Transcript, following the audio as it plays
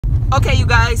Okay, you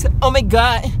guys. Oh my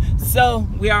God. So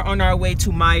we are on our way to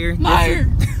Meijer.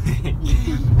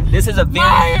 This is a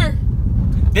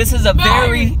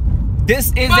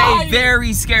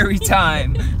very scary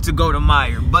time to go to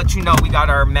Meijer. But you know, we got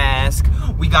our mask,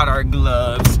 we got our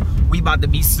gloves, we about to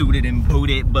be suited and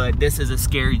booted. But this is a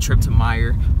scary trip to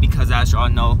Meijer because, as y'all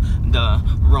know, the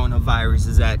coronavirus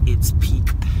is at its peak.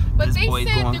 But this they boy's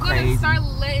said going they're crazy. gonna start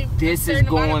letting this is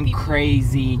going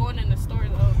crazy. Going in the store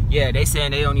though. Yeah, they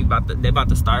saying they about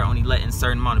to start only letting a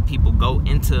certain amount of people go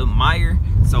into Meijer.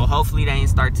 So hopefully they ain't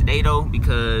start today though,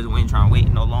 because we ain't trying to wait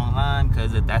in no long line.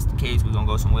 Because if that's the case, we're gonna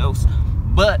go somewhere else.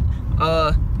 But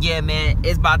yeah, man,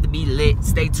 it's about to be lit.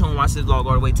 Stay tuned. Watch this vlog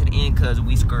all the way to the end, cause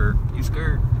we scared. You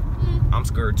scared? Mm-hmm. I'm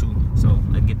scared too. So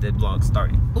let's get that vlog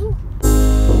started. Ooh.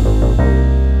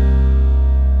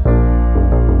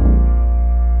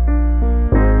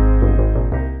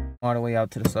 All the way out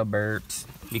to the suburbs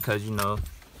because, you know,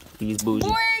 these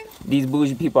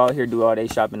bougie people out here do all their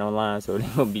shopping online, so they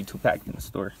won't be too packed in the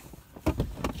store.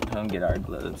 Come get our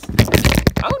gloves.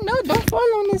 Oh no, don't fall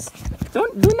on this. Do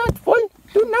not fall.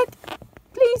 Do not.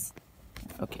 Please.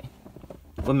 Okay.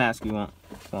 What mask you want?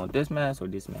 You want this mask or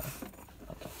this mask?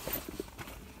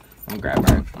 Okay.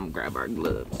 I'm gonna grab our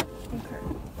gloves. Okay.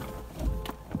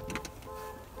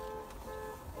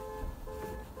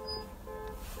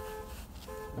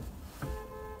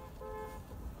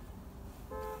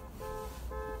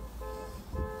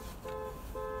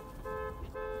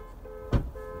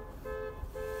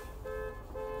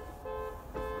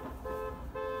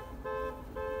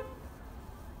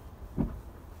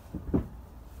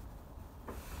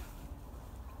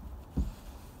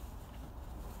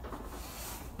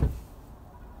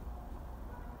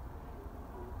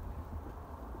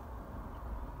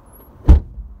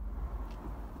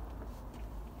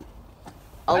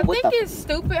 I think it's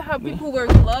stupid how people wear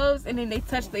gloves and then they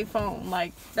touch their phone.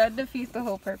 Like, that defeats the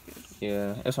whole purpose.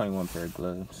 Yeah, it's only one pair of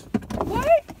gloves.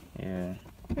 What? Yeah.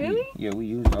 Really? We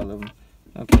used all of them.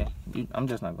 Okay, I'm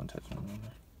just not gonna touch them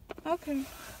anymore. Okay.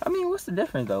 I mean, what's the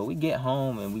difference though? We get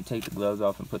home and we take the gloves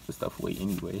off and put the stuff away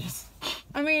anyways.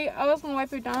 I mean, I was gonna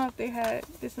wipe it down if they had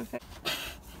disinfectant.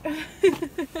 Okay.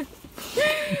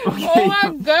 Oh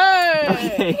my God.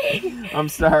 Okay. I'm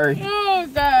sorry. Oh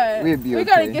God. We'll be okay. We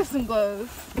gotta get some gloves.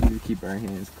 We keep our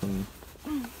hands clean. I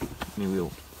mean,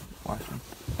 we'll wash them.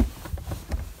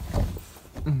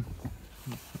 Can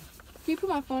you put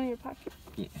my phone in your pocket?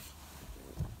 Yeah.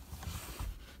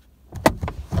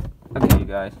 Okay, you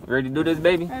guys. Ready to do this,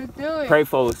 baby? Let's do it. Pray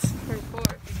for us. Pray for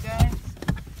it, you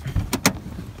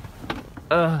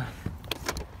guys.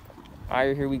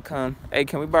 Alright, here we come. Hey,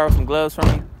 can we borrow some gloves from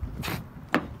you?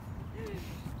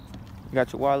 You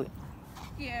got your wallet?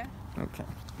 Yeah. Okay.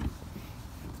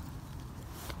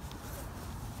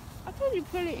 I told you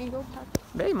put it in your pocket.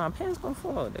 Babe, my pants gonna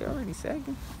fall. They already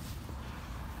sagging.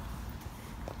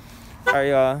 Alright,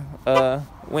 y'all.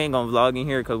 We ain't gonna vlog in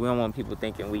here because we don't want people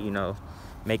thinking we, you know,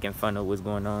 making fun of what's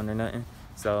going on or nothing.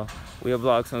 So we'll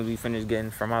vlog as soon as we finish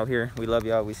getting from out here. We love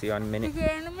y'all. We see y'all in a minute. See you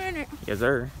in a minute. Yes,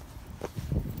 sir.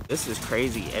 This is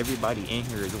crazy. Everybody in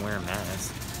here is wearing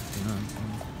masks. You know what I'm saying?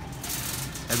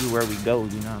 Everywhere we go,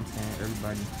 you know what I'm saying?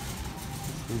 Everybody.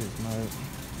 Let's do this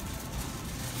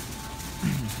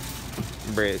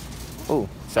mug. Bread. Oh,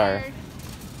 sorry.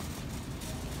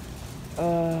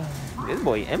 This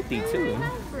boy empty too. We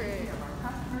have bread.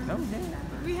 No,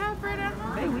 damn. We have bread at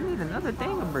home. Hey, we need another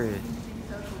thing of bread.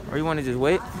 Or you want to just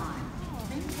wait? Yeah,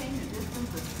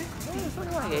 it's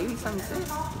only like 80-something cents.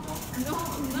 No,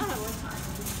 it's not.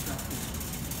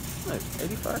 Look,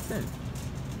 85 cents.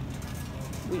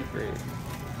 Wheat bread.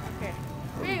 Okay.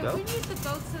 Wait, we need to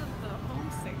go to the home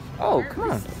section. Oh,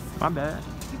 come on. My bad.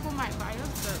 People might buy us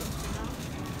stuff,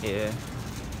 you know? Yeah.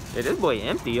 Yeah, this boy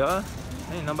empty, y'all.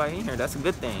 Ain't nobody in here. That's a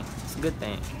good thing. It's a good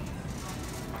thing.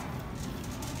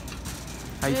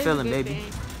 How you feeling, baby?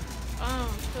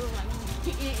 Feeling like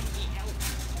get in, get out.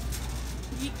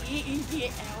 Get in,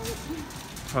 get out.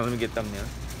 Hold on, let me get thumbnail.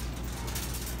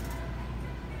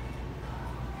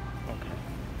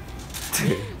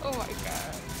 Okay. Oh my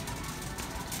God.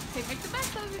 Okay, make the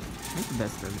best of it. Make the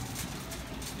best of it.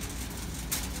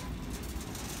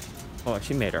 Oh,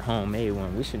 she made her homemade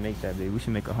one. We should make that, baby. We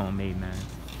should make a homemade, man.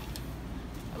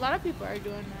 A lot of people are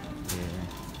doing that.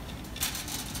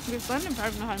 Yeah. Your son didn't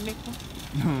probably know how to make one.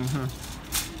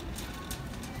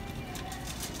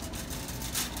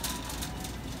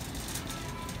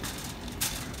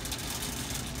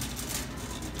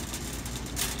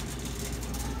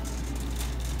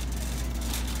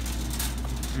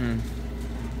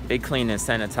 They clean and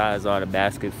sanitize all the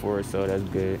baskets for us, so that's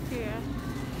good. Yeah.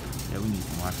 Yeah, we need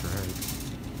some washer eggs.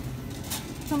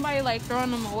 Somebody like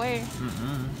throwing them away.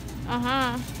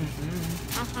 Uh-huh.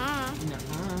 Uh-huh.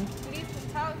 We need some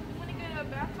towels. You want to get a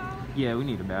bath towel? Yeah, we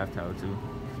need a bath towel too.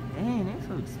 Dang, they're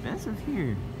so expensive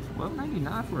here.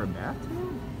 $12.99 for a bath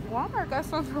towel? Walmart got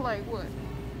some for like what?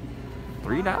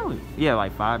 $3? Yeah,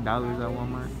 like $5 at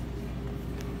Walmart.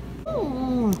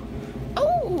 Oh,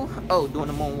 oh, doing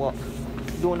the moonwalk.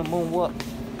 Doing the moonwalk.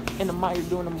 In the mire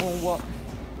doing the moonwalk.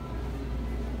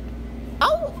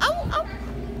 Oh.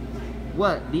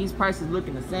 What? These prices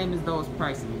looking the same as those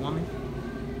prices, woman.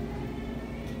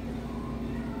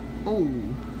 Oh.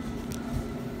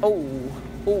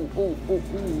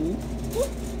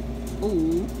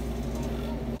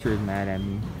 She was mad at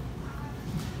me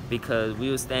because we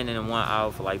was standing in one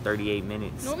aisle for like 38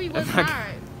 minutes. No, we was not.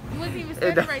 You wasn't even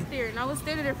standing right there, and I was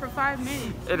standing there for 5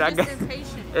 minutes. And I got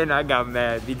impatient. And I got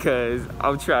mad because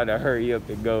I'm trying to hurry up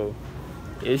and go.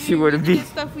 And she would have been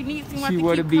stuff we need. She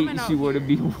would have been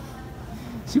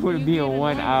in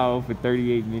one aisle for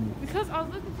 38 minutes. Because I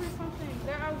was looking for something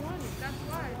that I wanted. That's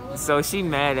why. So she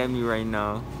mad at me right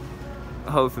now.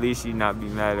 Hopefully she not be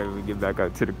mad at me when we get back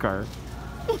out to the car.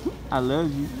 I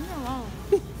love you. Leave me alone.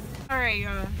 All right,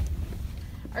 y'all.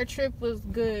 Our trip was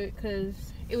good because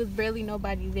it was barely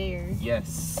nobody there.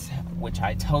 Yes, which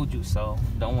I told you so.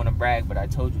 Don't want to brag, but I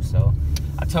told you so.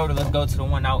 I told her let's go to the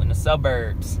one out in the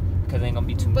suburbs because ain't gonna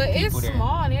be too many people there. But it's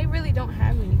small. They really don't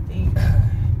have anything.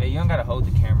 But you don't gotta hold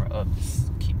the camera up.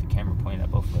 Just keep the camera pointed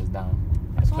at both of us down.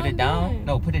 Just put it down. Doing.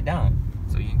 No, put it down.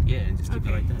 So you, yeah, just keep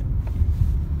it like that.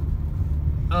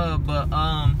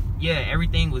 Yeah,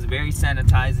 everything was very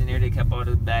sanitized in there. They kept all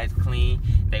the bags clean.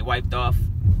 They wiped off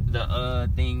the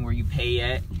thing where you pay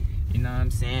at. You know what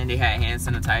I'm saying? They had hand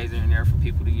sanitizer in there for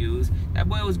people to use. That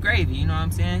boy was gravy, you know what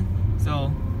I'm saying?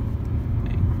 So,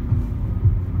 hey.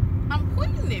 I'm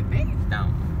putting it back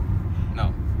Down.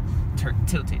 No.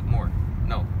 Tilt it more.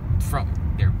 No. Front.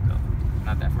 There we go.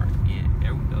 Not that far. Yeah,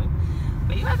 there we go.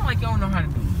 But you acting like you don't know how to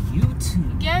do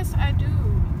YouTube. Yes, I do.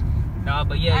 No,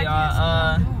 but yeah,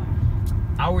 y'all,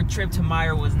 our trip to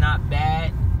Meyer was not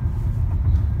bad.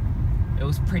 It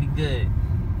was pretty good.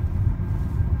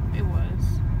 It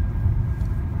was.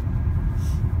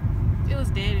 It was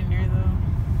dead in there though.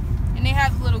 And they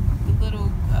have little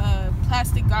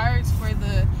plastic guards for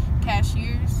the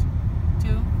cashiers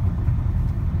too.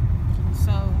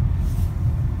 So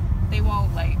they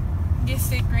won't like get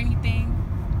sick or anything.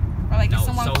 Or like if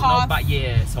someone cough.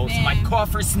 So somebody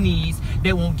cough or sneeze,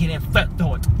 they won't get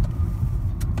infected.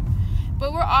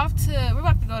 But we're about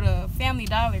to go to Family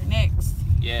Dollar next.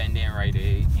 Yeah, and then Rite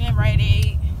Aid. And Rite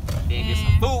Aid. Then get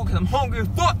some food because I'm hungry as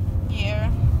fuck. Yeah.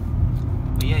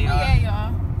 But yeah, y'all. Yeah,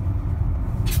 y'all.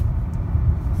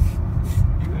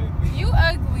 You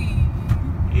ugly.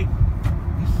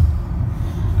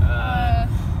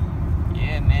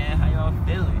 Yeah, man. How y'all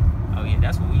feeling? Oh, yeah,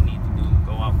 that's what we need to do.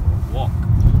 Go out for a walk.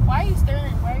 Why are you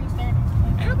staring? Why are you staring?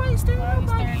 Everybody's staring at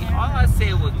nobody. All I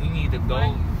said was we need to go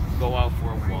out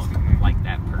for a walk like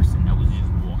that person that was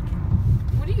just walking.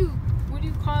 What do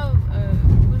you call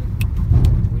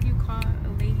what do you call a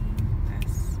lady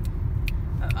that's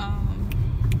a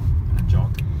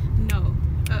jogger? No.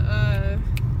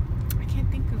 I can't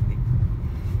think of it.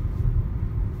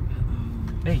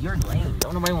 Hey, you're lame.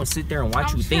 Don't nobody want to sit there and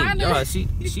watch you think. Yo,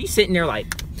 she's sitting there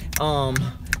like,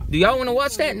 do y'all want to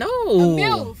watch that? No. A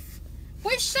MILF.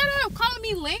 Wait, shut up. Calling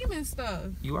me lame and stuff.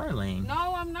 You are lame.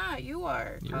 No, I'm not. You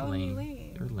are. You're calling lame. Me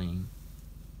lame. You're lame.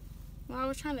 Well, I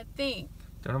was trying to think.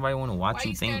 Don't nobody want to watch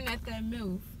you think. Why are you staring at that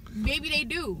MILF? Maybe they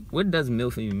do. What does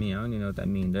MILF even mean? I don't even know what that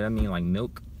means. Does that mean like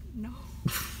milk? No.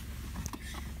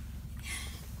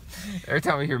 Every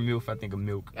time I hear MILF, I think of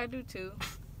milk. I do too.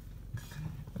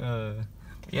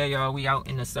 Yeah, y'all, we out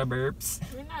in the suburbs.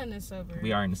 We're not in the suburbs.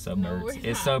 We are in the suburbs. No,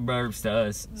 it's suburbs to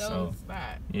us. No, so. It's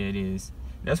not. Yeah, it is.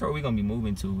 That's where we're going to be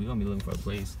moving to. We're going to be looking for a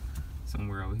place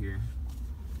somewhere out here.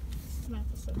 It's not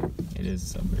the suburbs. It is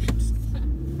the suburbs.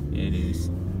 Yeah, it is.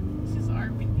 It's just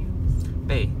urban use.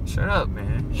 Hey, shut up,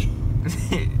 man.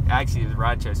 Actually, it's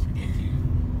Rochester, thank you.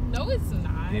 No, it's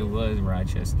not. It was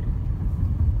Rochester.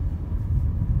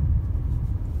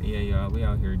 Yeah, y'all, we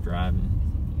out here driving.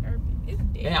 It's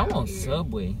dead. Hey, I want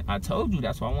Subway. I told you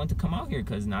that's why I wanted to come out here,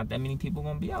 because not that many people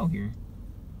going to be out here.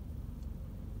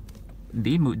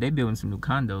 They building some new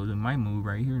condos. It might move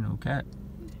right here, no cap.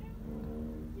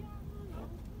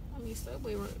 I mean,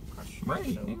 Subway across the street.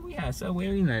 Right, so. We had Subway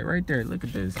every night right there. Look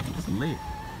at this. It's lit.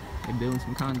 They building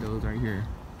some condos right here.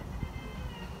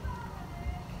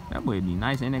 That would be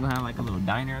nice. Ain't they gonna have like a little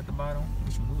diner at the bottom?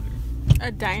 We should move there.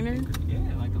 A diner? Yeah,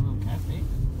 like a little cafe.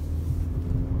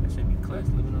 That should be class,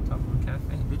 living on top of a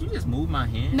cafe. Did you just move my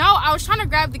hand? No, I was trying to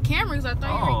grab the camera because I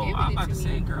thought you were giving it to me. I'm about to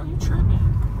say, girl, you tripping.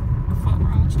 What the fuck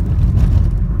wrong with you?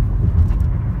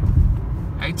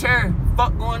 Hey, Cher,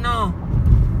 fuck going on?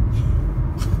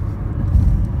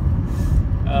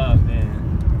 Oh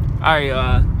man. Alright,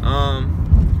 y'all.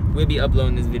 We'll be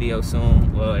uploading this video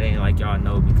soon. Well, it ain't like y'all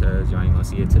know because y'all ain't gonna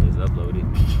see it till it's uploaded.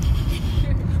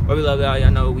 But we love y'all.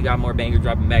 Y'all know we got more bangers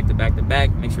dropping back to back to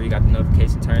back. Make sure you got the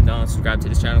notification turned on. Subscribe to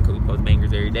this channel because we post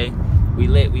bangers every day. We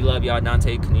lit. We love y'all.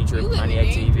 Dante, Kanitra, Pontiac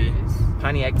TV.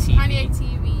 Pontiac TV. Pontiac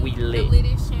TV. We lit. The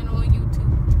littest channel on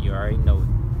YouTube. You already know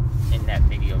it in that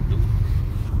video, dude.